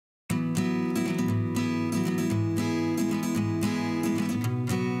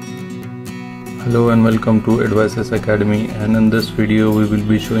Hello and welcome to Advices Academy, and in this video we will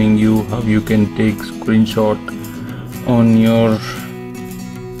be showing you how you can take screenshot on your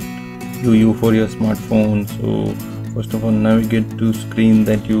Yu Yuphoria smartphone. So first of all, navigate to screen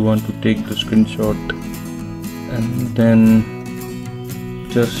that you want to take the screenshot, and then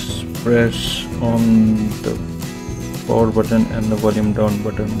just press on the power button and the volume down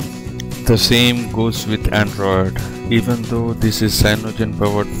button. The same goes with Android. Even though this is cyanogen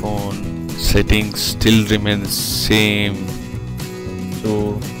powered phone, settings still remain same.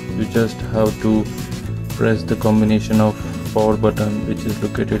 So you just have to press the combination of power button, which is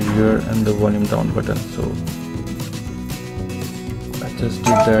located here, and the volume down button. So I just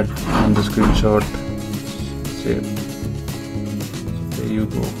did that on the screenshot. Save. So there you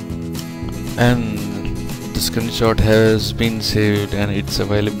go. And the screenshot has been saved and it's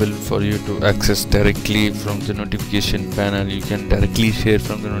available for you to access directly from the notification panel. You can directly share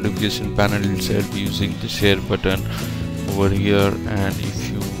from the notification panel itself using the share button over here, and if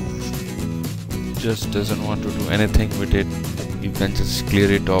you just doesn't want to do anything with it, you can just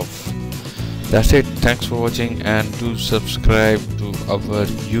clear it off. That's it. Thanks for watching, and do subscribe to our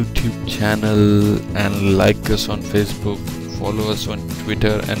YouTube channel and like us on Facebook, follow us on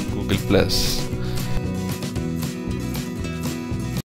Twitter and Google Plus.